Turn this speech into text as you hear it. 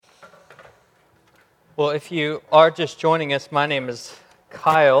Well, if you are just joining us, my name is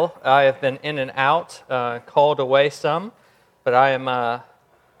Kyle. I have been in and out, called away some, but I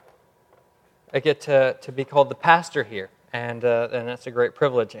get to be called the pastor here, and that's a great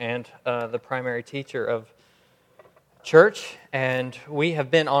privilege, and the primary teacher of church. And we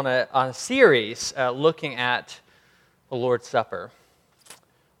have been on a series looking at the Lord's Supper.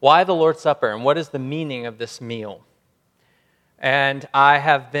 Why the Lord's Supper, and what is the meaning of this meal? And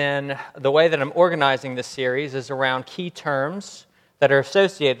the way that I'm organizing this series is around key terms that are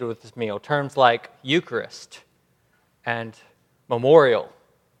associated with this meal. Terms like Eucharist and memorial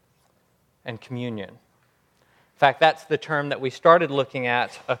and communion. In fact, that's the term that we started looking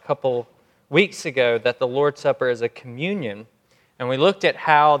at a couple weeks ago, that the Lord's Supper is a communion. And we looked at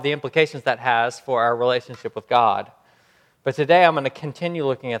how the implications that has for our relationship with God. But today I'm going to continue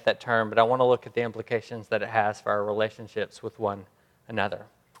looking at that term, but I want to look at the implications that it has for our relationships with one another.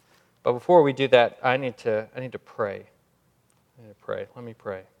 But before we do that, I need to pray. Let me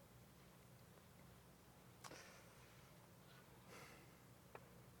pray.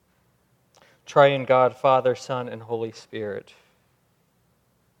 Triune God, Father, Son, and Holy Spirit,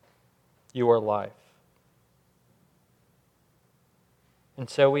 you are life. And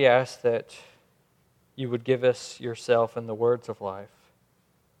so we ask that you would give us yourself and the words of life,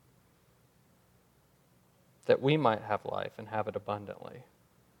 that we might have life and have it abundantly.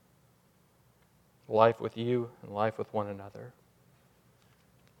 Life with you and life with one another.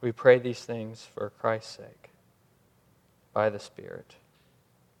 We pray these things for Christ's sake, by the Spirit.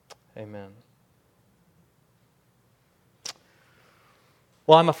 Amen.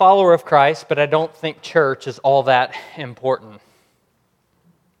 Well, I'm a follower of Christ, but I don't think church is all that important.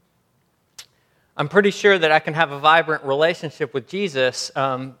 I'm pretty sure that I can have a vibrant relationship with Jesus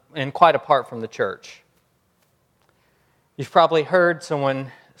and quite apart from the church. You've probably heard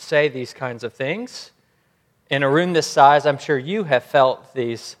someone say these kinds of things. In a room this size, I'm sure you have felt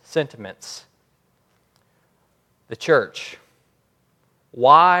these sentiments. The church.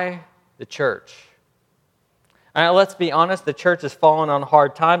 Why the church? Let's be honest, the church has fallen on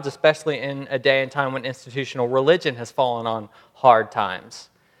hard times, especially in a day and time when institutional religion has fallen on hard times.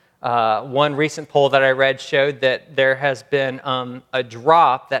 One recent poll that I read showed that there has been a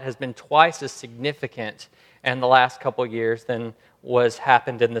drop that has been twice as significant in the last couple of years than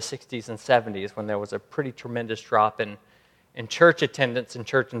happened in the 60s and 70s, when there was a pretty tremendous drop in church attendance and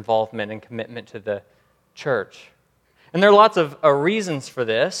church involvement and commitment to the church. And there are lots of reasons for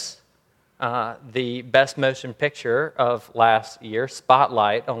this. The Best Motion Picture of last year,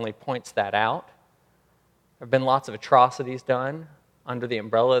 Spotlight, only points that out. There have been lots of atrocities done under the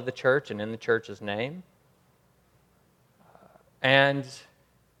umbrella of the church and in the church's name. And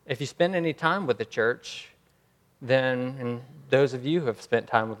if you spend any time with the church, then, and those of you who have spent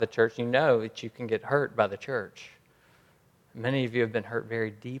time with the church, you know that you can get hurt by the church. Many of you have been hurt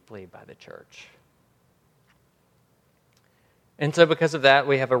very deeply by the church. And so because of that,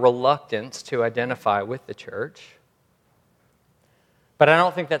 we have a reluctance to identify with the church. But I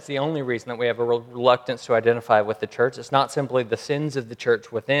don't think that's the only reason that we have a reluctance to identify with the church. It's not simply the sins of the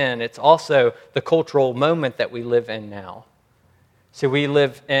church within. It's also the cultural moment that we live in now. So we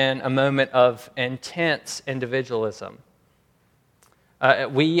live in a moment of intense individualism.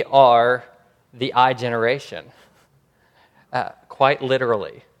 We are the I generation, quite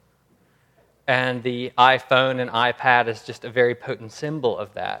literally. And the iPhone and iPad is just a very potent symbol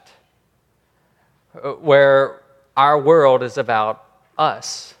of that, where our world is about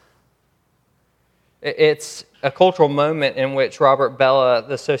us. It's a cultural moment in which Robert Bellah,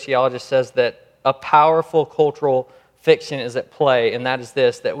 the sociologist, says that a powerful cultural fiction is at play, and that is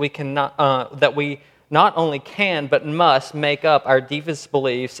this: that we not only can but must make up our deepest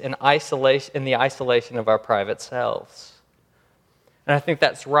beliefs in the isolation of our private selves. And I think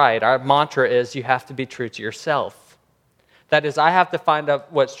that's right. Our mantra is, you have to be true to yourself. That is, I have to find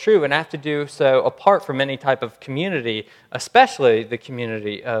out what's true, and I have to do so apart from any type of community, especially the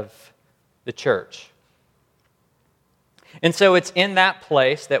community of the church. And so it's in that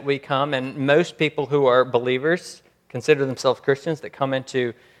place that we come, and most people who are believers, consider themselves Christians, that come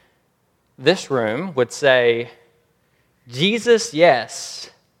into this room would say, Jesus,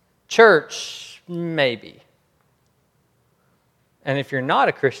 yes. Church, maybe. And if you're not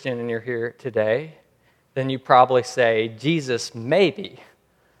a Christian and you're here today, then you probably say, Jesus, maybe.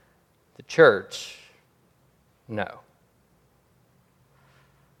 The church, no.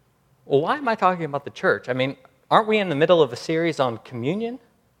 Well, why am I talking about the church? I mean, aren't we in the middle of a series on communion?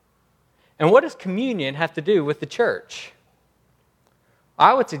 And what does communion have to do with the church?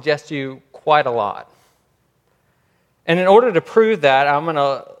 I would suggest to you quite a lot. And in order to prove that, I'm going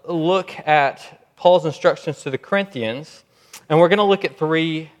to look at Paul's instructions to the Corinthians, and we're going to look at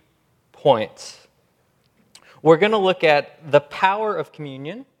 3 points. We're going to look at the power of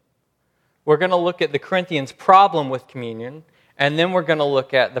communion. We're going to look at the Corinthians' problem with communion, and then we're going to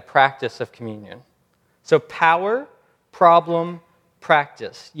look at the practice of communion. So power, problem,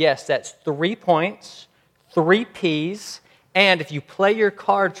 practice. Yes, that's 3 points, 3 P's, and if you play your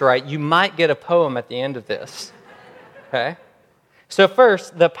cards right, you might get a poem at the end of this. Okay? So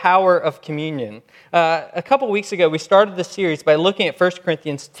first, the power of communion. A couple weeks ago, we started the series by looking at 1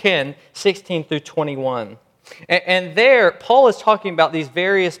 Corinthians 10, 16 through 21. And there, Paul is talking about these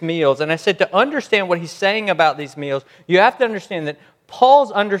various meals. And I said to understand what he's saying about these meals, you have to understand that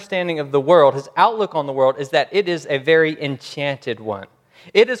Paul's understanding of the world, his outlook on the world, is that it is a very enchanted one.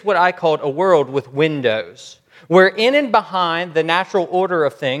 It is what I called a world with windows, where in and behind the natural order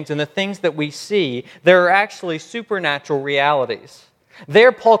of things and the things that we see, there are actually supernatural realities.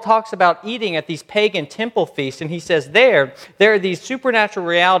 There, Paul talks about eating at these pagan temple feasts, and he says there are these supernatural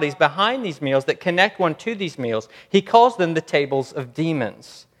realities behind these meals that connect one to these meals. He calls them the tables of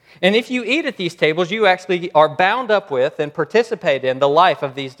demons. And if you eat at these tables, you actually are bound up with and participate in the life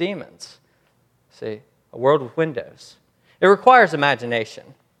of these demons. See, a world with windows. It requires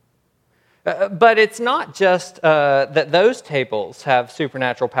imagination. But it's not just that those tables have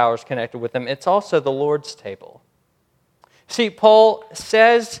supernatural powers connected with them. It's also the Lord's table. See, Paul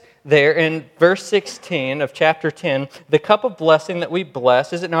says there in verse 16 of chapter 10, the cup of blessing that we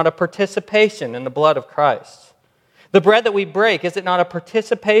bless, is it not a participation in the blood of Christ? The bread that we break, is it not a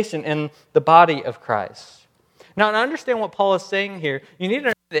participation in the body of Christ? Now, to understand what Paul is saying here, you need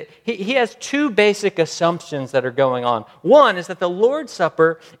to understand that he has 2 basic assumptions that are going on. One is that the Lord's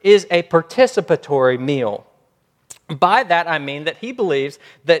Supper is a participatory meal. By that, I mean that he believes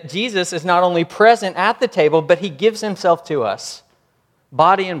that Jesus is not only present at the table, but he gives himself to us,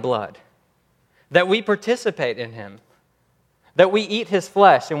 body and blood, that we participate in him, that we eat his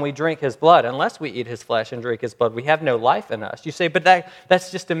flesh and we drink his blood. Unless we eat his flesh and drink his blood, we have no life in us. You say, but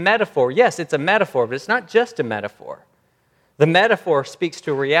that's just a metaphor. Yes, it's a metaphor, but it's not just a metaphor. The metaphor speaks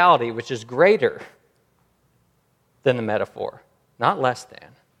to a reality which is greater than the metaphor, not less than.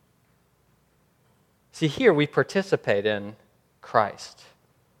 See, here we participate in Christ.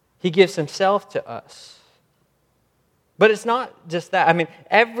 He gives himself to us. But it's not just that. I mean,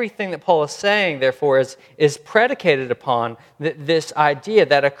 everything that Paul is saying, therefore, is predicated upon this idea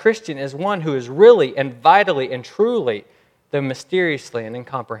that a Christian is one who is really and vitally and truly, though mysteriously and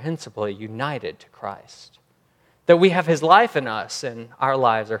incomprehensibly, united to Christ. That we have his life in us and our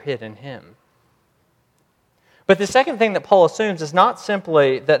lives are hid in him. But the second thing that Paul assumes is not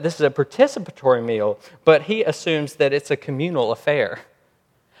simply that this is a participatory meal, but he assumes that it's a communal affair.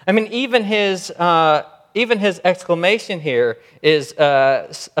 I mean, even his exclamation here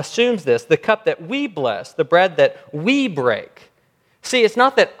assumes this, the cup that we bless, the bread that we break. See, it's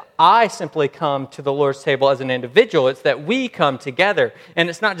not that I simply come to the Lord's table as an individual, it's that we come together. And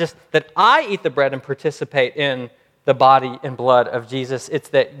it's not just that I eat the bread and participate in the body and blood of Jesus, it's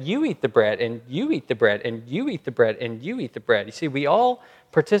that you eat the bread and you eat the bread and you eat the bread and you eat the bread. You see, we all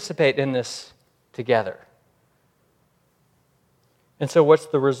participate in this together. And so what's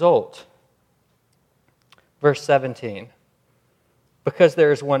the result? Verse 17, because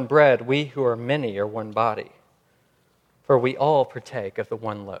there is one bread, we who are many are one body, for we all partake of the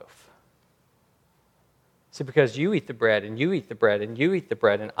one loaf. See, because you eat the bread, and you eat the bread, and you eat the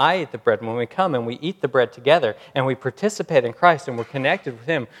bread, and I eat the bread, and when we come and we eat the bread together, and we participate in Christ, and we're connected with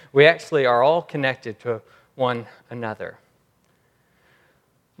him, we actually are all connected to one another.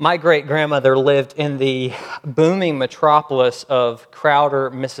 My great-grandmother lived in the booming metropolis of Crowder,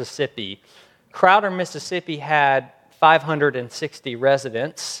 Mississippi. Crowder, Mississippi had 560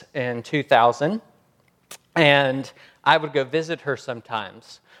 residents in 2000, and I would go visit her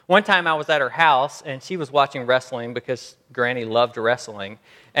sometimes. One time I was at her house, and she was watching wrestling because Granny loved wrestling.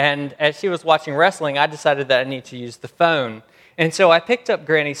 And as she was watching wrestling, I decided that I need to use the phone. And so I picked up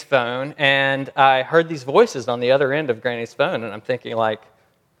Granny's phone, and I heard these voices on the other end of Granny's phone, and I'm thinking, like,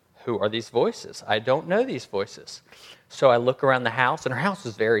 who are these voices? I don't know these voices. So I look around the house, and her house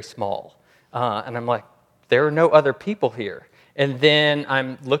is very small. And I'm like, there are no other people here. And then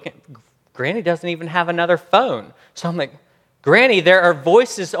I'm looking, Granny doesn't even have another phone. So I'm like, Granny, there are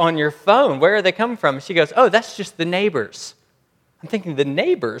voices on your phone. Where are they coming from? And she goes, oh, that's just the neighbors. I'm thinking, the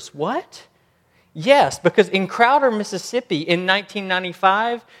neighbors? What? Yes, because in Crowder, Mississippi, in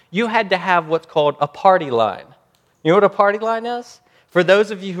 1995, you had to have what's called a party line. You know what a party line is? For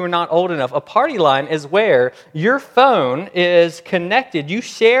those of you who are not old enough, a party line is where your phone is connected. You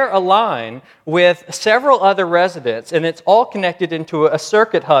share a line with several other residents, and it's all connected into a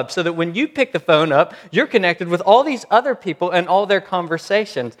circuit hub so that when you pick the phone up, you're connected with all these other people and all their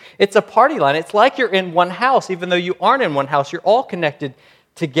conversations. It's a party line. It's like you're in one house, even though you aren't in one house. You're all connected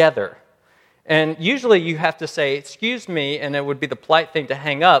together. And usually you have to say, "Excuse me," and it would be the polite thing to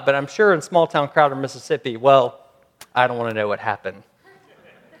hang up, but I'm sure in small-town Crowder, Mississippi, well, I don't want to know what happened.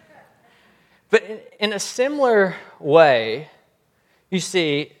 But in a similar way, you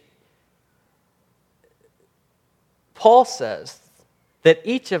see, Paul says that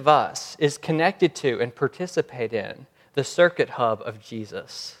each of us is connected to and participate in the circuit hub of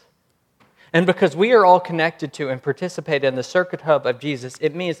Jesus. And because we are all connected to and participate in the circuit hub of Jesus,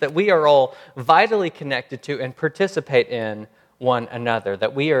 it means that we are all vitally connected to and participate in one another,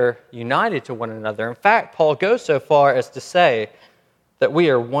 that we are united to one another. In fact, Paul goes so far as to say that we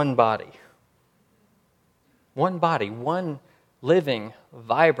are one body. One body, one living,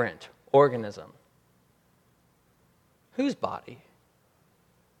 vibrant organism. Whose body?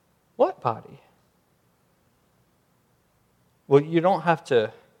 What body? Well, you don't have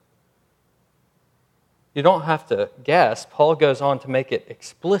to guess. Paul goes on to make it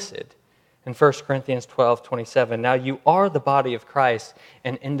explicit in 1 Corinthians 12:27. Now you are the body of Christ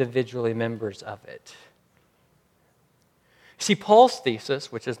and individually members of it. See, Paul's thesis,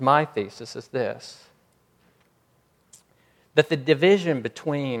 which is my thesis, is this: that the division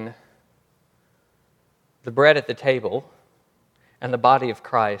between the bread at the table and the body of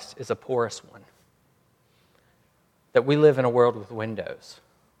Christ is a porous one. That we live in a world with windows.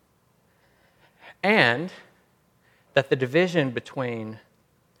 And that the division between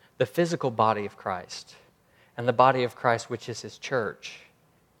the physical body of Christ and the body of Christ, which is his church,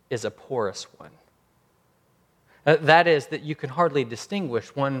 is a porous one. That is, that you can hardly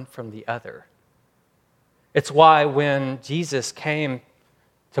distinguish one from the other. It's why when Jesus came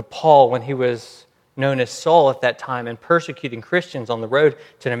to Paul when he was known as Saul at that time and persecuting Christians on the road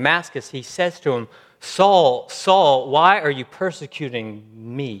to Damascus, he says to him, "Saul, Saul, why are you persecuting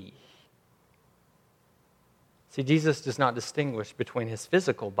me?" See, Jesus does not distinguish between his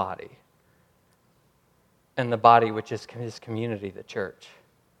physical body and the body which is his community, the church.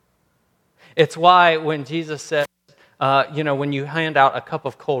 It's why when Jesus says, when you hand out a cup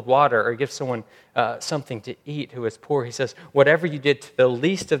of cold water or give someone something to eat who is poor, he says, "Whatever you did to the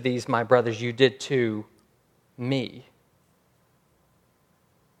least of these, my brothers, you did to me."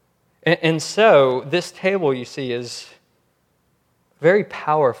 And so this table, you see, is very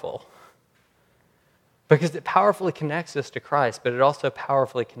powerful because it powerfully connects us to Christ, but it also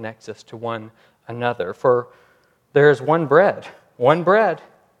powerfully connects us to one another. For there is one bread,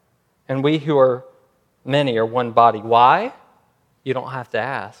 and we who are many are one body. Why? You don't have to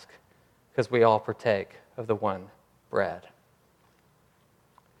ask, because we all partake of the one bread.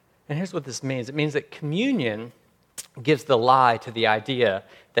 And here's what this means. It means that communion gives the lie to the idea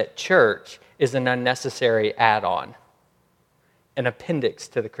that church is an unnecessary add-on, an appendix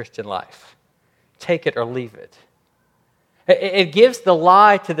to the Christian life. Take it or leave it. It gives the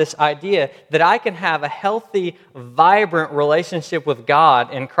lie to this idea that I can have a healthy, vibrant relationship with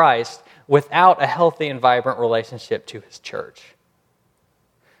God in Christ without a healthy and vibrant relationship to his church.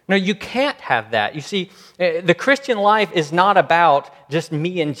 No, you can't have that. You see, the Christian life is not about just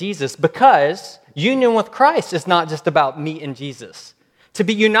me and Jesus, because union with Christ is not just about me and Jesus. To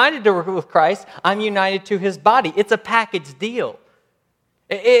be united with Christ, I'm united to his body. It's a package deal.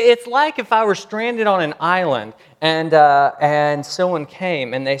 It's like if I were stranded on an island and someone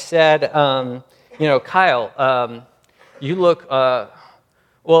came and they said, Kyle, you look,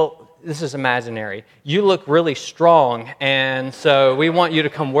 this is imaginary. You look really strong, and so we want you to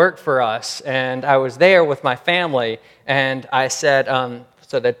come work for us. And I was there with my family, and I said,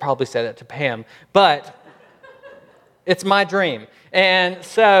 so they'd probably said it to Pam, but it's my dream. And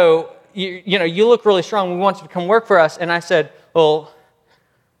so, you look really strong. We want you to come work for us. And I said, well,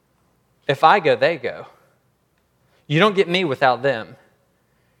 if I go, they go. You don't get me without them.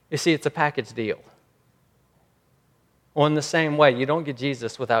 You see, it's a package deal. Well, in the same way, you don't get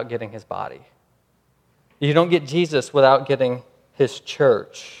Jesus without getting his body. You don't get Jesus without getting his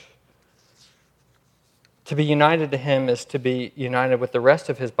church. To be united to him is to be united with the rest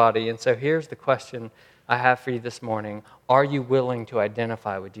of his body. And so here's the question I have for you this morning. Are you willing to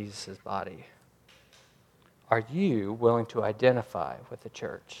identify with Jesus' body? Are you willing to identify with the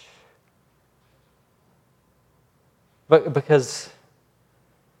church? But because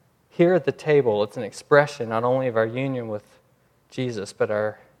here at the table, it's an expression not only of our union with Jesus, but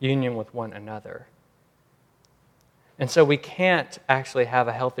our union with one another. And so we can't actually have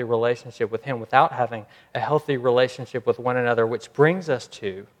a healthy relationship with him without having a healthy relationship with one another, which brings us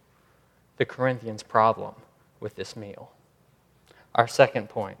to the Corinthians' problem with this meal. Our second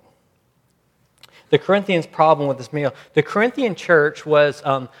point. The Corinthians' problem with this meal. The Corinthian church was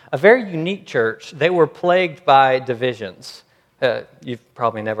a very unique church. They were plagued by divisions. You've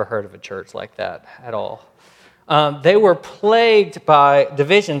probably never heard of a church like that at all. They were plagued by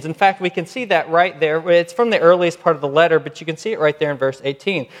divisions. In fact, we can see that right there. It's from the earliest part of the letter, but you can see it right there in verse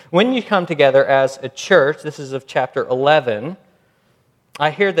 18. When you come together as a church, this is of chapter 11,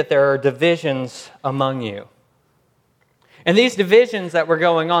 I hear that there are divisions among you. And these divisions that were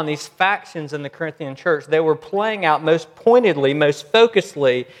going on, these factions in the Corinthian church, they were playing out most pointedly, most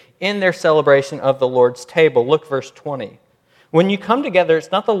focusedly in their celebration of the Lord's table. Look, verse 20. When you come together,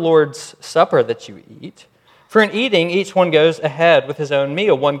 it's not the Lord's supper that you eat. For in eating, each one goes ahead with his own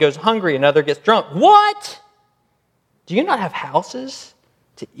meal. One goes hungry, another gets drunk. What? Do you not have houses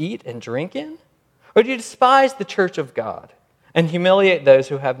to eat and drink in? Or do you despise the church of God and humiliate those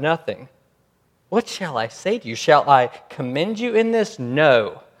who have nothing? What shall I say to you? Shall I commend you in this?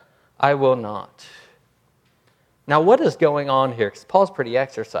 No, I will not. Now, what is going on here? Because Paul's pretty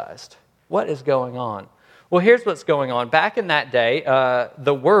exercised. What is going on? Well, here's what's going on. Back in that day,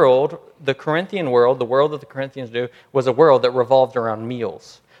 the world, the Corinthian world, the world that the Corinthians knew, was a world that revolved around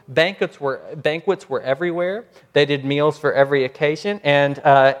meals. Banquets were everywhere. They did meals for every occasion, and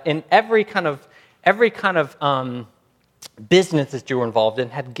in every kind of business that you were involved in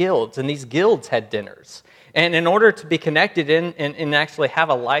had guilds, and these guilds had dinners. And in order to be connected in and actually have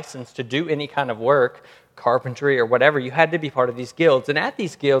a license to do any kind of work, carpentry or whatever, you had to be part of these guilds. And at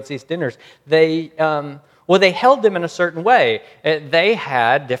these guilds, these dinners, they held them in a certain way. They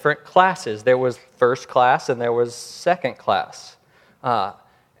had different classes. There was first class and there was second class.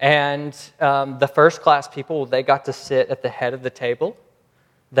 And the first class people, they got to sit at the head of the table.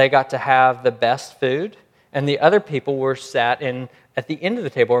 They got to have the best food. And the other people were sat at the end of the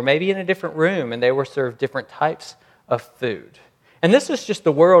table, or maybe in a different room, and they were served different types of food. And this is just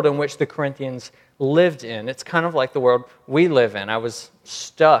the world in which the Corinthians lived in. It's kind of like the world we live in. I was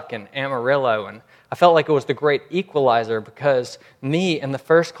stuck in Amarillo, and I felt like it was the great equalizer because me and the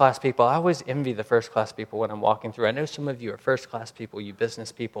first-class people, I always envy the first-class people when I'm walking through. I know some of you are first-class people, you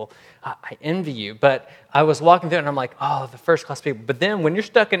business people. I envy you, but I was walking through and I'm like, oh, the first-class people. But then when you're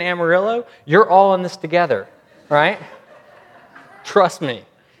stuck in Amarillo, you're all in this together, right? Trust me.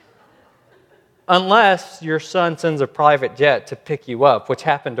 Unless your son sends a private jet to pick you up, which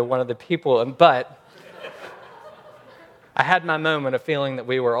happened to one of the people, but I had my moment of feeling that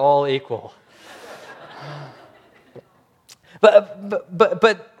we were all equal.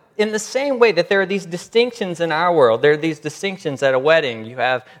 But in the same way that there are these distinctions in our world, there are these distinctions at a wedding. You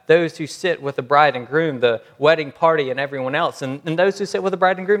have those who sit with the bride and groom, the wedding party, and everyone else. And those who sit with the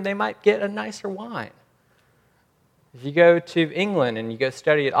bride and groom, they might get a nicer wine. If you go to England and you go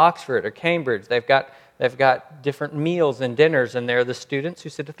study at Oxford or Cambridge, they've got different meals and dinners, and there are the students who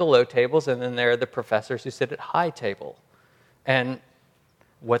sit at the low tables, and then there are the professors who sit at high table. And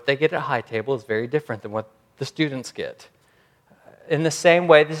what they get at high table is very different than what the students get. In the same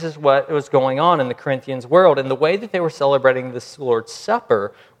way, this is what was going on in the Corinthians world, and the way that they were celebrating this Lord's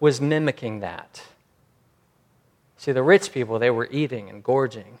Supper was mimicking that. See, the rich people, they were eating and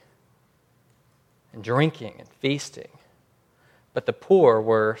gorging and drinking and feasting, but the poor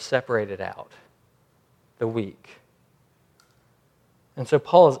were separated out, the weak. And so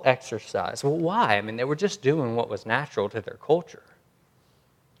Paul is exercised. Well, why? I mean, they were just doing what was natural to their culture.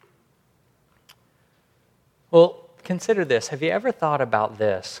 Well, consider this. Have you ever thought about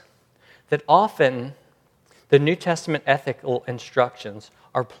this? That often the New Testament ethical instructions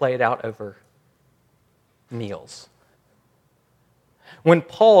are played out over meals. When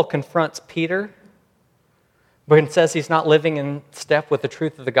Paul confronts Peter, when it says he's not living in step with the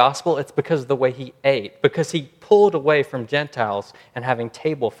truth of the gospel, it's because of the way he ate, because he pulled away from Gentiles and having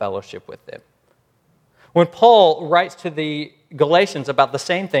table fellowship with them. When Paul writes to the Galatians about the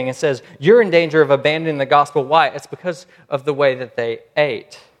same thing and says, you're in danger of abandoning the gospel. Why? It's because of the way that they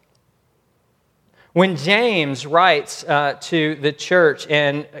ate. When James writes to the church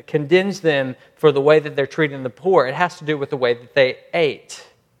and condemns them for the way that they're treating the poor, it has to do with the way that they ate.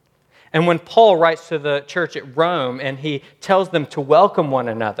 And when Paul writes to the church at Rome and he tells them to welcome one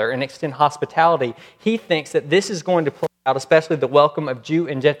another and extend hospitality, he thinks that this is going to play out, especially the welcome of Jew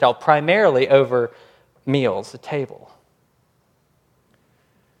and Gentile, primarily over meals, the table.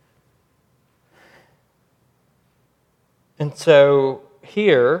 And so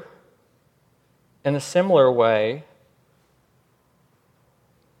here, in a similar way,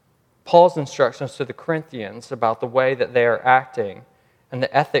 Paul's instructions to the Corinthians about the way that they are acting and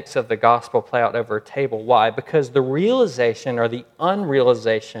the ethics of the gospel play out over a table. Why? Because the realization or the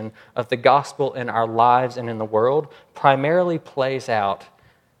unrealization of the gospel in our lives and in the world primarily plays out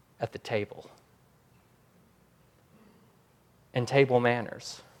at the table. In table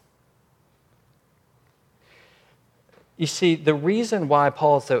manners. You see, the reason why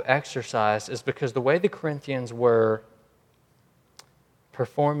Paul is so exercised is because the way the Corinthians were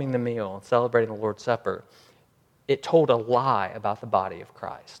performing the meal and celebrating the Lord's Supper, it told a lie about the body of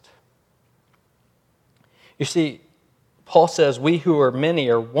Christ. You see, Paul says, we who are many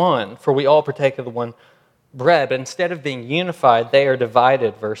are one, for we all partake of the one bread. But instead of being unified, they are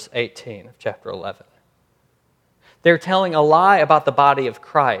divided, verse 18 of chapter 11. They're telling a lie about the body of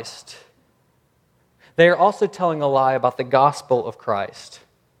Christ. They are also telling a lie about the gospel of Christ.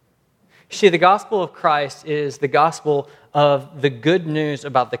 You see, the gospel of Christ is the gospel of the good news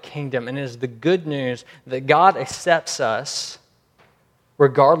about the kingdom, and it is the good news that God accepts us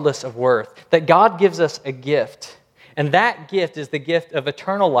regardless of worth, that God gives us a gift, and that gift is the gift of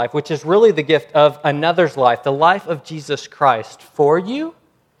eternal life, which is really the gift of another's life, the life of Jesus Christ for you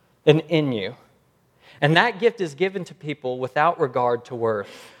and in you. And that gift is given to people without regard to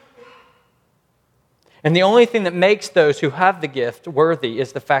worth. And the only thing that makes those who have the gift worthy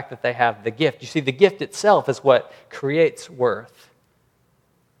is the fact that they have the gift. You see, the gift itself is what creates worth.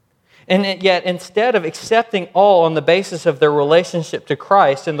 And yet, instead of accepting all on the basis of their relationship to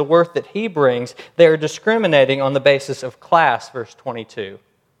Christ and the worth that He brings, they are discriminating on the basis of class, verse 22.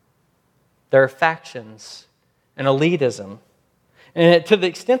 There are factions and elitism. And to the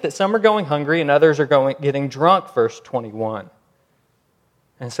extent that some are going hungry and others are getting drunk, verse 21.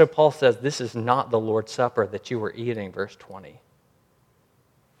 And so Paul says, this is not the Lord's Supper that you were eating, verse 20.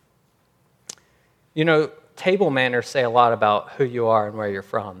 You know, table manners say a lot about who you are and where you're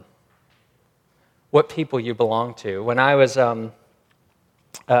from, what people you belong to. When I was,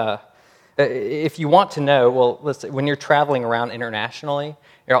 if you want to know, well, listen, when you're traveling around internationally,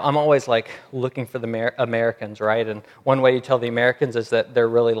 I'm always like looking for the Americans, right? And one way you tell the Americans is that they're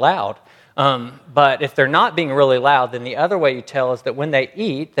really loud. But if they're not being really loud, then the other way you tell is that when they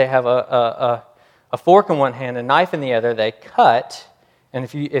eat, they have a fork in one hand, a knife in the other, they cut. And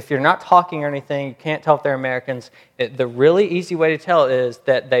if you're not talking or anything, you can't tell if they're Americans. The really easy way to tell is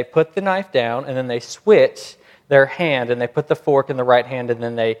that they put the knife down and then they switch their hand and they put the fork in the right hand and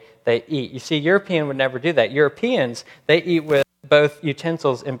then they eat. You see, European would never do that. Europeans, they eat with both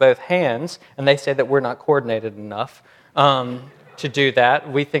utensils in both hands, and they say that we're not coordinated enough to do that.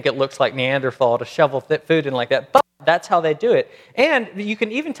 We think it looks like Neanderthal to shovel food in like that, but that's how they do it. And you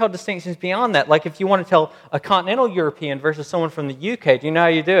can even tell distinctions beyond that. Like if you want to tell a continental European versus someone from the UK, do you know how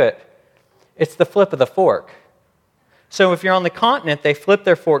you do it? It's the flip of the fork. So if you're on the continent, they flip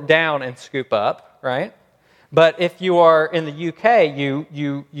their fork down and scoop up, right? But if you are in the UK,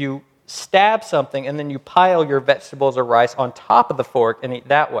 you stab something and then you pile your vegetables or rice on top of the fork and eat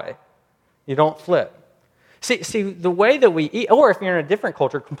that way. You don't flip. See, the way that we eat, or if you're in a different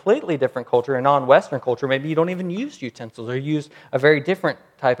culture, completely different culture, a non-Western culture, maybe you don't even use utensils or use a very different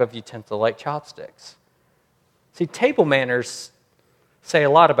type of utensil like chopsticks. See, table manners say a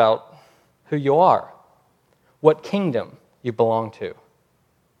lot about who you are, what kingdom you belong to,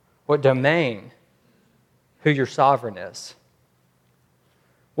 what domain, who your sovereign is.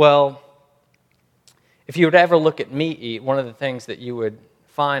 Well, if you would ever look at me eat, one of the things that you would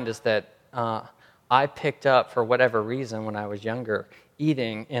find is that I picked up, for whatever reason, when I was younger,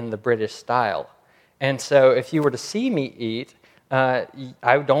 eating in the British style. And so if you were to see me eat, I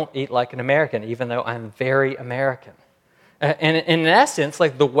don't eat like an American, even though I'm very American. And in essence,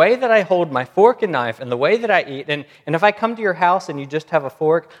 like the way that I hold my fork and knife and the way that I eat, and if I come to your house and you just have a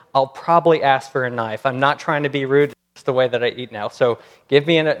fork, I'll probably ask for a knife. I'm not trying to be rude. It's the way that I eat now. So give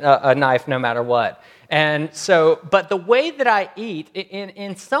me a knife no matter what. And so, but the way that I eat,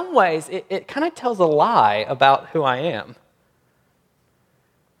 in some ways, it kind of tells a lie about who I am.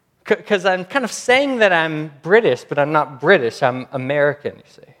 Because I'm kind of saying that I'm British, but I'm not British. I'm American, you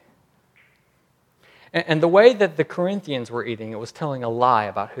see. And the way that the Corinthians were eating, it was telling a lie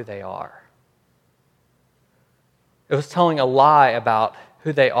about who they are. It was telling a lie about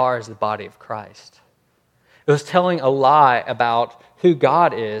who they are as the body of Christ. It was telling a lie about who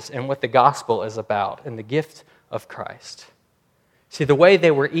God is and what the gospel is about and the gift of Christ. See, the way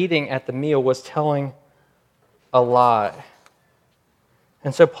they were eating at the meal was telling a lie.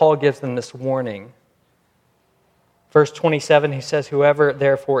 And so Paul gives them this warning. Verse 27, he says, "Whoever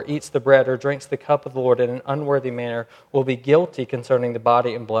therefore eats the bread or drinks the cup of the Lord in an unworthy manner will be guilty concerning the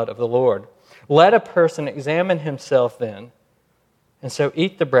body and blood of the Lord. Let a person examine himself then, And so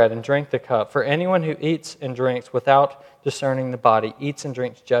eat the bread and drink the cup. For anyone who eats and drinks without discerning the body eats and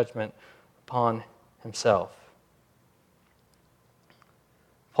drinks judgment upon himself.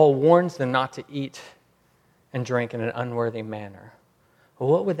 Paul warns them not to eat and drink in an unworthy manner. Well,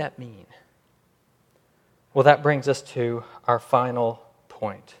 what would that mean? Well, that brings us to our final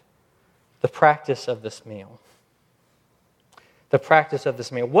point, the practice of this meal. The practice of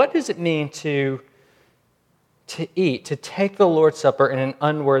this meal. What does it mean to eat, to take the Lord's Supper in an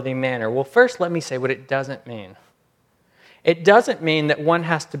unworthy manner? Well, first let me say what it doesn't mean. It doesn't mean that one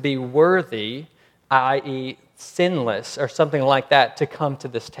has to be worthy, i.e., sinless or something like that, to come to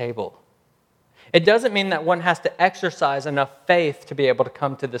this table. It doesn't mean that one has to exercise enough faith to be able to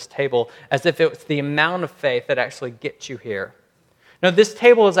come to this table, as if it's the amount of faith that actually gets you here. No, this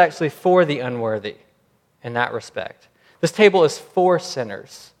table is actually for the unworthy in that respect. This table is for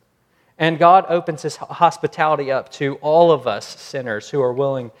sinners. And God opens his hospitality up to all of us sinners who are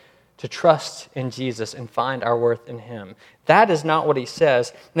willing to trust in Jesus and find our worth in him. That is not what he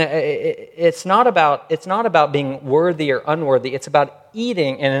says. Now, it's not about being worthy or unworthy. It's about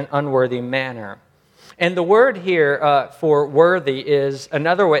eating in an unworthy manner. And the word here for worthy is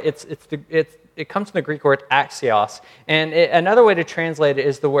another way. It comes from the Greek word axios. And another way to translate it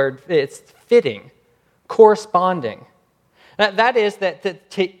is the word, it's fitting, corresponding. That is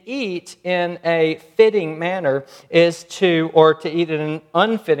that to eat in a fitting manner or to eat in an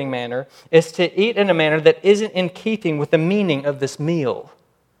unfitting manner, is to eat in a manner that isn't in keeping with the meaning of this meal.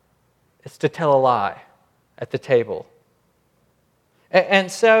 It's to tell a lie at the table.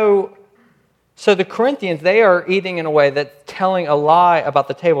 And so the Corinthians, they are eating in a way that's telling a lie about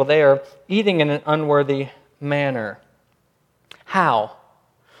the table. They are eating in an unworthy manner. How?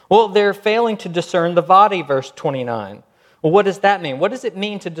 Well, they're failing to discern the body, verse 29. Well, what does that mean? What does it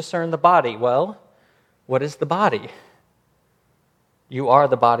mean to discern the body? Well, what is the body? You are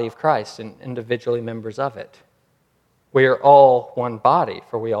the body of Christ and individually members of it. We are all one body,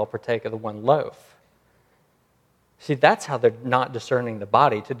 for we all partake of the one loaf. See, that's how they're not discerning the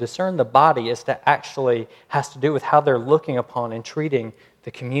body. To discern the body has to do with how they're looking upon and treating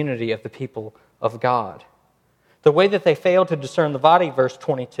the community of the people of God. The way that they failed to discern the body, verse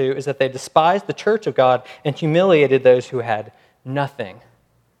 22, is that they despised the church of God and humiliated those who had nothing.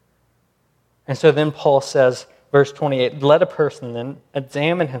 And so then Paul says, verse 28, let a person then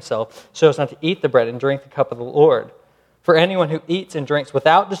examine himself so as not to eat the bread and drink the cup of the Lord. For anyone who eats and drinks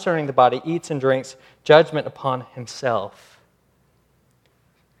without discerning the body eats and drinks judgment upon himself.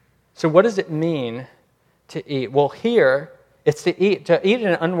 So what does it mean to eat? Well, here, it's to eat in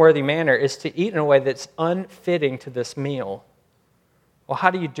an unworthy manner is to eat in a way that's unfitting to this meal. Well, how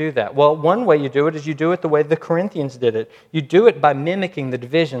do you do that? Well, one way you do it is you do it the way the Corinthians did it. You do it by mimicking the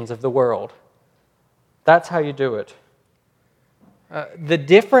divisions of the world. That's how you do it. The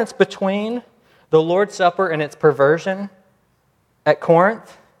difference between the Lord's Supper and its perversion at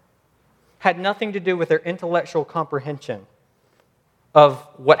Corinth had nothing to do with their intellectual comprehension of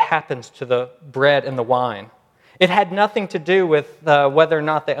what happens to the bread and the wine. It had nothing to do with whether or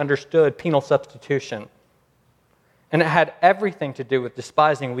not they understood penal substitution. And it had everything to do with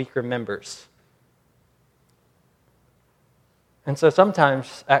despising weaker members. And so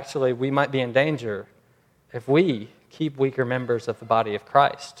sometimes, actually, we might be in danger if we keep weaker members of the body of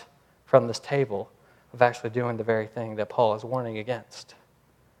Christ from this table of actually doing the very thing that Paul is warning against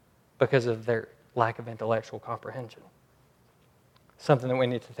because of their lack of intellectual comprehension. Something that we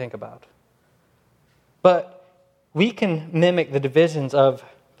need to think about. But we can mimic the divisions of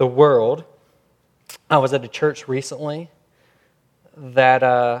the world. I was at a church recently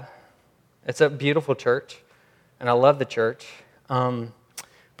that it's a beautiful church, and I love the church.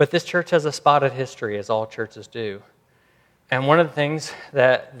 But this church has a spotted history, as all churches do. And one of the things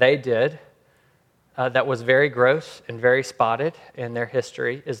that they did that was very gross and very spotted in their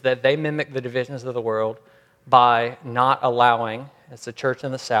history is that they mimicked the divisions of the world by not allowing, it's a church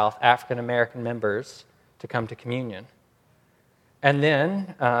in the South, African American members to come to communion. And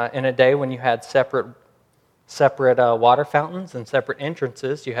then, in a day when you had separate water fountains and separate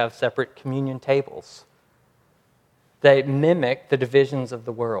entrances, you have separate communion tables. They mimic the divisions of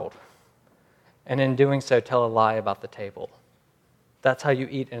the world. And in doing so, tell a lie about the table. That's how you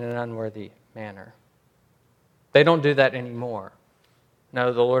eat in an unworthy manner. They don't do that anymore.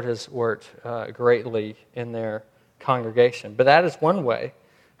 No, the Lord has worked greatly in their congregation. But that is one way.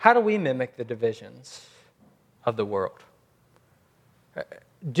 How do we mimic the divisions of the world?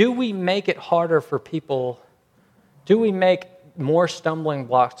 Do we make it harder for people? Do we make more stumbling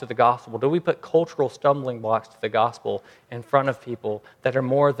blocks to the gospel? Do we put cultural stumbling blocks to the gospel in front of people that are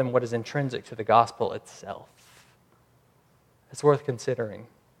more than what is intrinsic to the gospel itself? It's worth considering.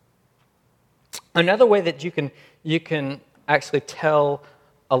 Another way that you can actually tell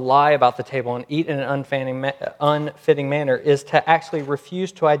a lie about the table and eat in an unfitting manner is to actually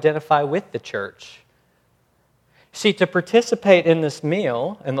refuse to identify with the church. See, to participate in this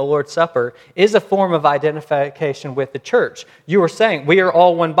meal, in the Lord's Supper, is a form of identification with the church. You are saying, we are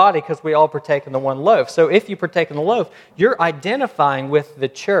all one body because we all partake in the one loaf. So if you partake in the loaf, you're identifying with the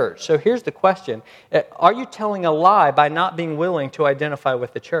church. So here's the question. Are you telling a lie by not being willing to identify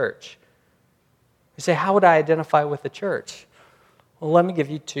with the church? You say, how would I identify with the church? Well, let me give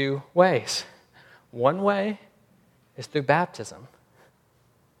you two ways. One way is through baptism.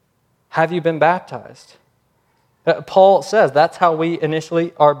 Have you been baptized? Paul says that's how we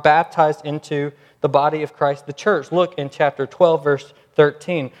initially are baptized into the body of Christ, the church. Look in chapter 12, verse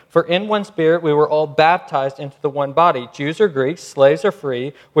 13. For in one Spirit we were all baptized into the one body. Jews or Greeks, slaves or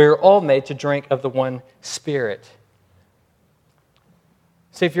free, we are all made to drink of the one Spirit.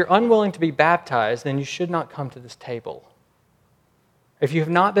 See, if you're unwilling to be baptized, then you should not come to this table. If you have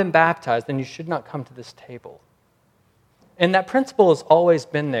not been baptized, then you should not come to this table. And that principle has always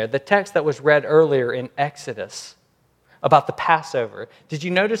been there. The text that was read earlier in Exodus about the Passover, did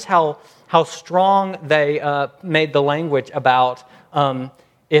you notice how strong they made the language about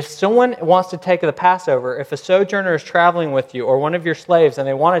if someone wants to take the Passover, if a sojourner is traveling with you or one of your slaves and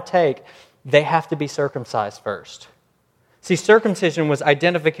they want to take, they have to be circumcised first. See, circumcision was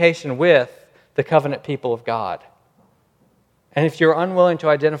identification with the covenant people of God. And if you're unwilling to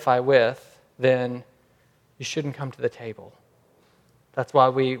identify with, then you shouldn't come to the table. That's why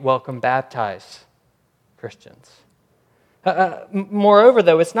we welcome baptized Christians. Moreover,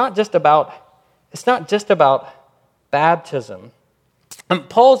 though, it's not just about baptism.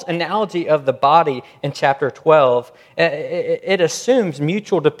 Paul's analogy of the body in chapter 12, it assumes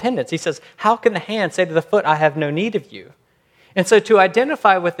mutual dependence. He says, how can the hand say to the foot, I have no need of you? And so to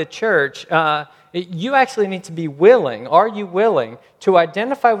identify with the church, you actually need to be willing, are you willing, to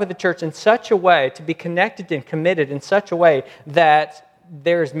identify with the church in such a way, to be connected and committed in such a way that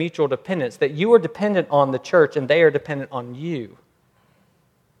there is mutual dependence, that you are dependent on the church and they are dependent on you?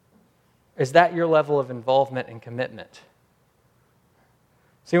 Is that your level of involvement and commitment?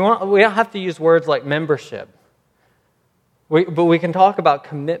 So we don't have to use words like membership, but we can talk about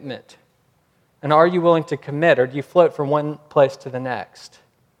commitment. And are you willing to commit, or do you float from one place to the next?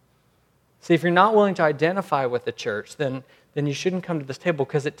 See, if you're not willing to identify with the church, then you shouldn't come to this table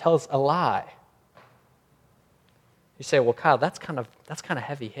because it tells a lie. You say, well, Kyle, that's kind of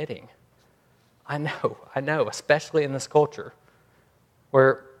heavy hitting. I know, especially in this culture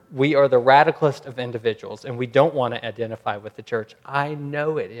where we are the radicalist of individuals and we don't want to identify with the church. I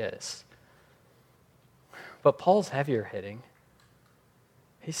know it is. But Paul's heavier hitting.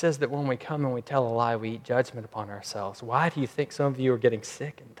 He says that when we come and we tell a lie, we eat judgment upon ourselves. Why do you think some of you are getting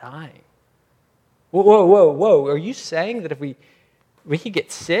sick and dying? Whoa. Are you saying that if we could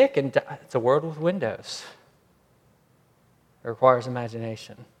get sick and die? It's a world with windows. It requires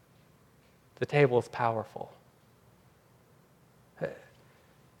imagination. The table is powerful.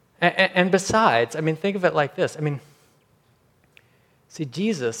 And besides, think of it like this. See,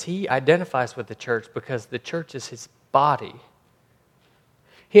 Jesus, he identifies with the church because the church is his body.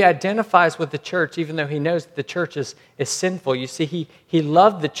 He identifies with the church even though he knows that the church is sinful. You see, he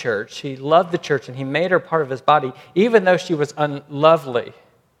loved the church. He loved the church and he made her part of his body even though she was unlovely.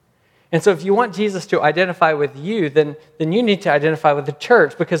 And so if you want Jesus to identify with you, then you need to identify with the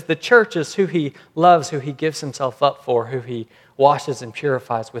church because the church is who he loves, who he gives himself up for, who he washes and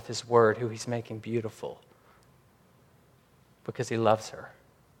purifies with his word, who he's making beautiful because he loves her.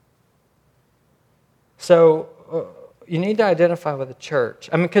 So you need to identify with the church.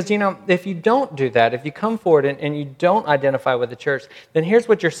 Because, if you don't do that, if you come forward and you don't identify with the church, then here's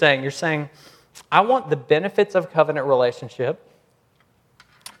what you're saying. You're saying, I want the benefits of covenant relationship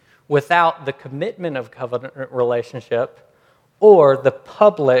without the commitment of covenant relationship or the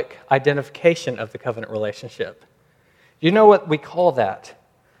public identification of the covenant relationship. You know what we call that?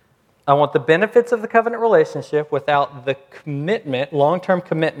 I want the benefits of the covenant relationship without the commitment, long-term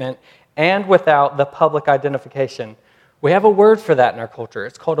commitment, and without the public identification. We have a word for that in our culture.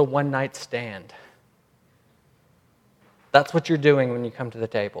 It's called a one-night stand. That's what you're doing when you come to the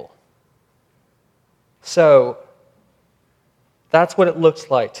table. So, that's what it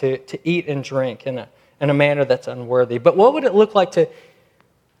looks like to eat and drink in a manner that's unworthy. But what would it look like to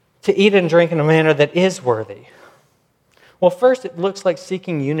eat and drink in a manner that is worthy? Well, first, it looks like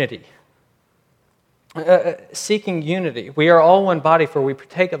seeking unity. Seeking unity. We are all one body, for we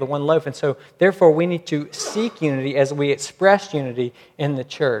partake of the one loaf, and so therefore we need to seek unity as we express unity in the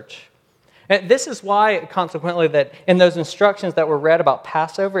church. And this is why, consequently, that in those instructions that were read about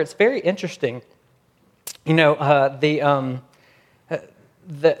Passover, it's very interesting. You know,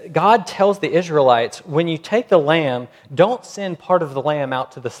 God tells the Israelites, when you take the lamb, don't send part of the lamb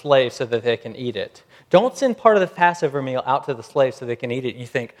out to the slaves so that they can eat it. Don't send part of the Passover meal out to the slaves so they can eat it. You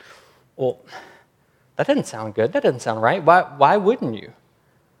think, well, that doesn't sound good. That doesn't sound right. Why wouldn't you?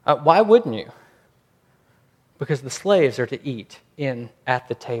 Why wouldn't you? Because the slaves are to eat at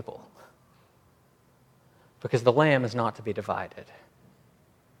the table. Because the lamb is not to be divided.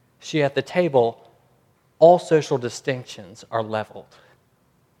 See, at the table, all social distinctions are leveled.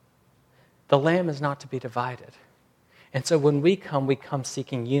 The lamb is not to be divided. And so when we come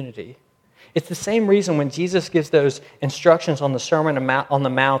seeking unity. It's the same reason when Jesus gives those instructions on the Sermon on the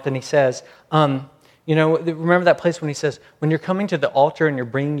Mount, and he says, remember that place when he says, when you're coming to the altar and you're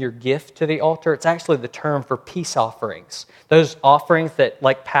bringing your gift to the altar, it's actually the term for peace offerings. Those offerings that,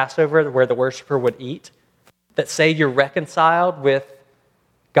 like Passover, where the worshiper would eat, that say you're reconciled with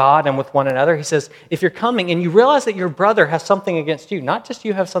God and with one another. He says, if you're coming and you realize that your brother has something against you, not just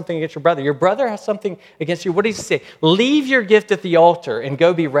you have something against your brother has something against you, what does he say? Leave your gift at the altar and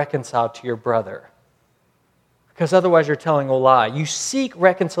go be reconciled to your brother. Because otherwise you're telling a lie. You seek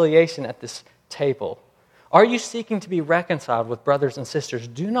reconciliation at this table. Are you seeking to be reconciled with brothers and sisters?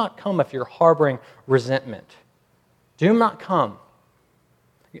 Do not come if you're harboring resentment. Do not come.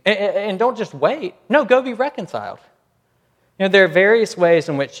 And don't just wait. No, go be reconciled. You know, there are various ways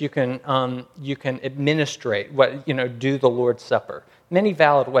in which you can administrate do the Lord's Supper. Many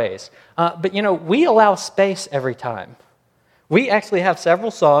valid ways. But we allow space every time. We actually have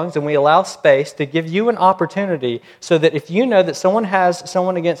several songs, and we allow space to give you an opportunity so that if you know that someone has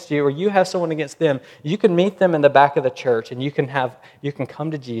someone against you or you have someone against them, you can meet them in the back of the church, and you can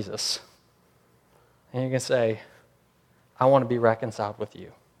come to Jesus, and you can say, I want to be reconciled with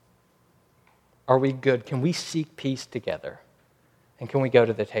you. Are we good? Can we seek peace together? And can we go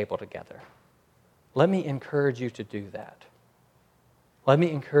to the table together? Let me encourage you to do that. Let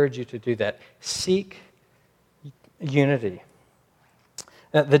me encourage you to do that. Seek unity.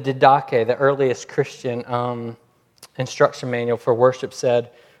 The Didache, the earliest Christian instruction manual for worship,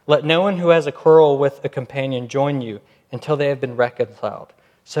 said, let no one who has a quarrel with a companion join you until they have been reconciled,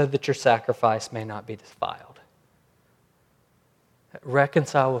 so that your sacrifice may not be defiled.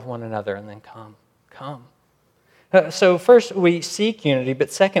 Reconcile with one another and then come. So first we seek unity,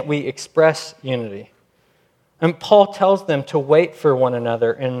 but second we express unity. And Paul tells them to wait for one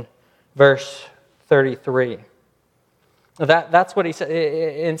another in verse 33. That's what he said.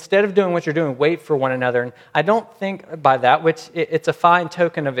 Instead of doing what you're doing, wait for one another. And I don't think by that, which it's a fine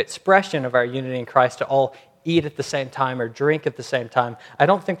token of expression of our unity in Christ to all eat at the same time or drink at the same time. I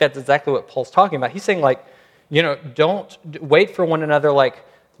don't think that's exactly what Paul's talking about. He's saying don't wait for one another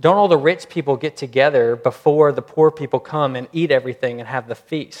don't all the rich people get together before the poor people come and eat everything and have the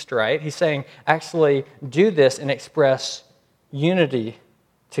feast, right? He's saying, actually do this and express unity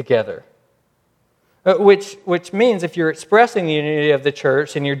together. Which means if you're expressing the unity of the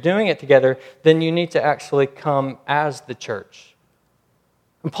church and you're doing it together, then you need to actually come as the church.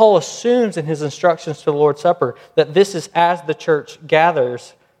 And Paul assumes in his instructions to the Lord's Supper that this is as the church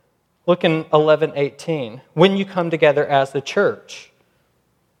gathers. Look in 11:18. When you come together as the church.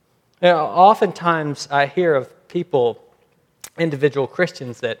 Oftentimes I hear of people, individual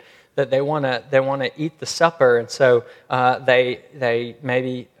Christians, that they want to eat the supper, and so they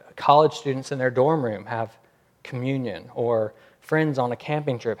maybe college students in their dorm room have communion, or friends on a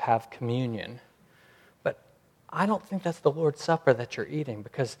camping trip have communion. But I don't think that's the Lord's Supper that you're eating,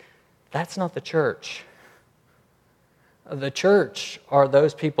 because that's not the church. The church are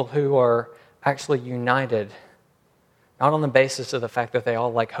those people who are actually united, not on the basis of the fact that they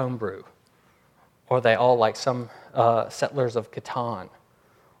all like homebrew, or they all like some settlers of Catan,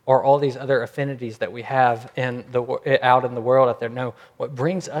 or all these other affinities that we have out in the world out there. No, what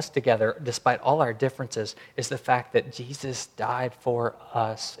brings us together, despite all our differences, is the fact that Jesus died for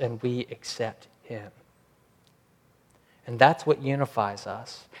us and we accept him. And that's what unifies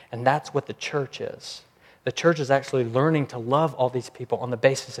us, and that's what the church is. The church is actually learning to love all these people on the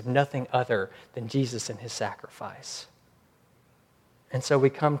basis of nothing other than Jesus and his sacrifice. And so we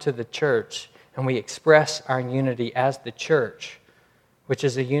come to the church and we express our unity as the church, which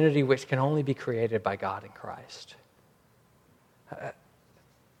is a unity which can only be created by God in Christ.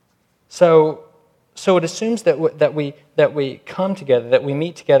 So it assumes that we come together, that we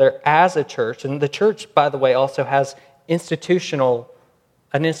meet together as a church. And the church, by the way, also has an institutional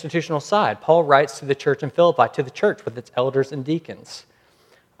side. Paul writes to the church in Philippi, to the church with its elders and deacons.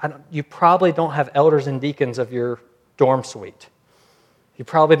 You probably don't have elders and deacons of your dorm suite. You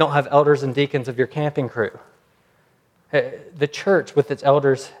probably don't have elders and deacons of your camping crew. The church with its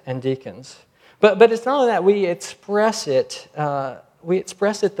elders and deacons. But it's not only that, we express it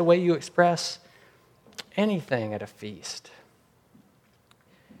the way you express anything at a feast.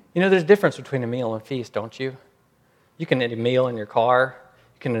 You know, there's a difference between a meal and a feast, don't you? You can eat a meal in your car.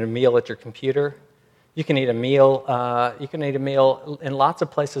 You can eat a meal at your computer. You can eat a meal. In lots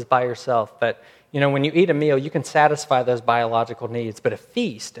of places by yourself. But you know, when you eat a meal, you can satisfy those biological needs. But a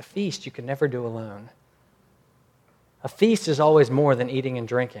feast, you can never do alone. A feast is always more than eating and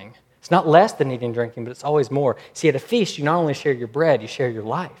drinking. It's not less than eating and drinking, but it's always more. See, at a feast, you not only share your bread, you share your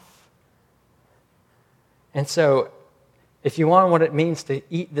life. And so, if you want what it means to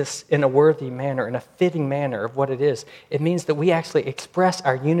eat this in a worthy manner, in a fitting manner of what it is, it means that we actually express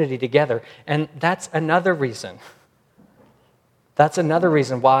our unity together. And that's another reason. That's another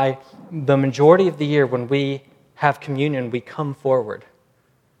reason why the majority of the year when we have communion, we come forward.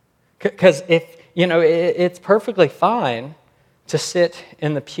 Because it's perfectly fine to sit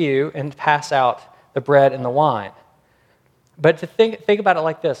in the pew and pass out the bread and the wine. But to think about it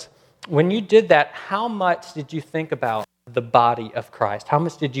like this. When you did that, how much did you think about the body of Christ? How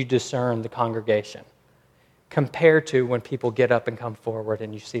much did you discern the congregation compared to when people get up and come forward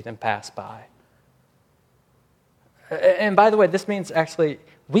and you see them pass by? And by the way, this means actually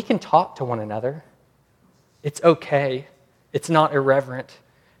we can talk to one another. It's okay. It's not irreverent.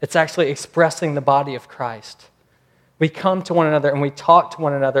 It's actually expressing the body of Christ. We come to one another and we talk to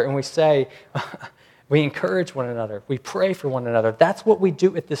one another and we say, we encourage one another. We pray for one another. That's what we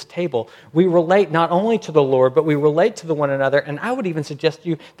do at this table. We relate not only to the Lord, but we relate to one another. And I would even suggest to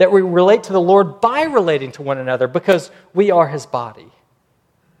you that we relate to the Lord by relating to one another because we are his body.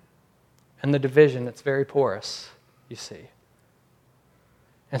 And the division, it's very porous, you see.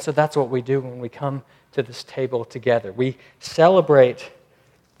 And so that's what we do when we come to this table together. We celebrate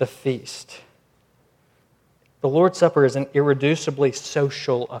the feast. The Lord's Supper is an irreducibly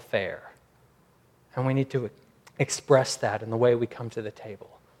social affair. And we need to express that in the way we come to the table.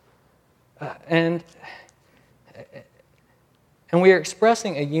 And we are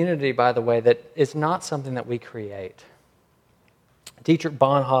expressing a unity, by the way, that is not something that we create. Dietrich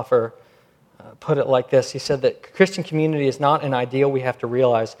Bonhoeffer put it like this. He said that Christian community is not an ideal we have to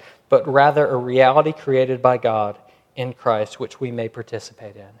realize, but rather a reality created by God in Christ, which we may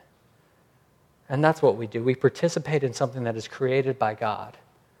participate in. And that's what we do. We participate in something that is created by God.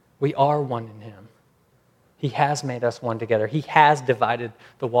 We are one in him. He has made us one together. He has divided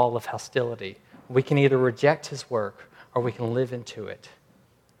the wall of hostility. We can either reject his work or we can live into it.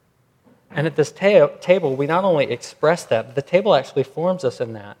 And at this table, we not only express that, but the table actually forms us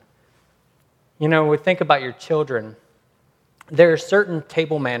in that. You know, we think about your children. There are certain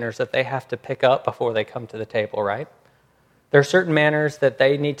table manners that they have to pick up before they come to the table, right? There are certain manners that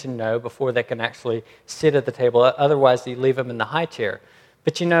they need to know before they can actually sit at the table. Otherwise, you leave them in the high chair.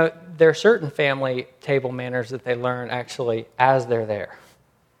 But you know, there are certain family table manners that they learn actually as they're there.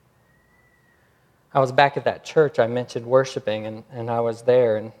 I was back at that church I mentioned worshiping, and I was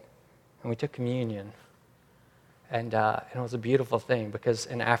there, and we took communion. And it was a beautiful thing because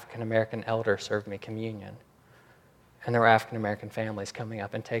an African-American elder served me communion. And there were African-American families coming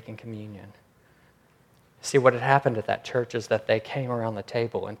up and taking communion. See, what had happened at that church is that they came around the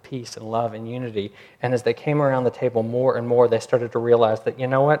table in peace and love and unity. And as they came around the table more and more, they started to realize that, you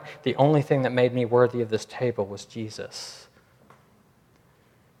know what? The only thing that made me worthy of this table was Jesus.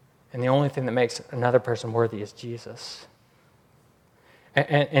 And the only thing that makes another person worthy is Jesus.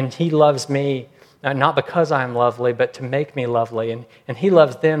 And he loves me not because I'm lovely, but to make me lovely. And he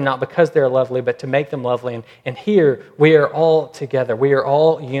loves them not because they're lovely, but to make them lovely. And here, we are all together. We are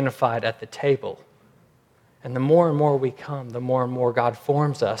all unified at the table. And the more and more we come, the more and more God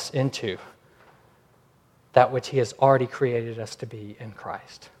forms us into that which he has already created us to be in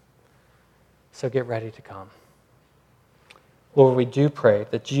Christ. So get ready to come. Lord, we do pray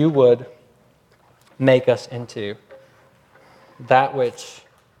that you would make us into that which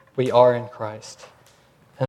we are in Christ.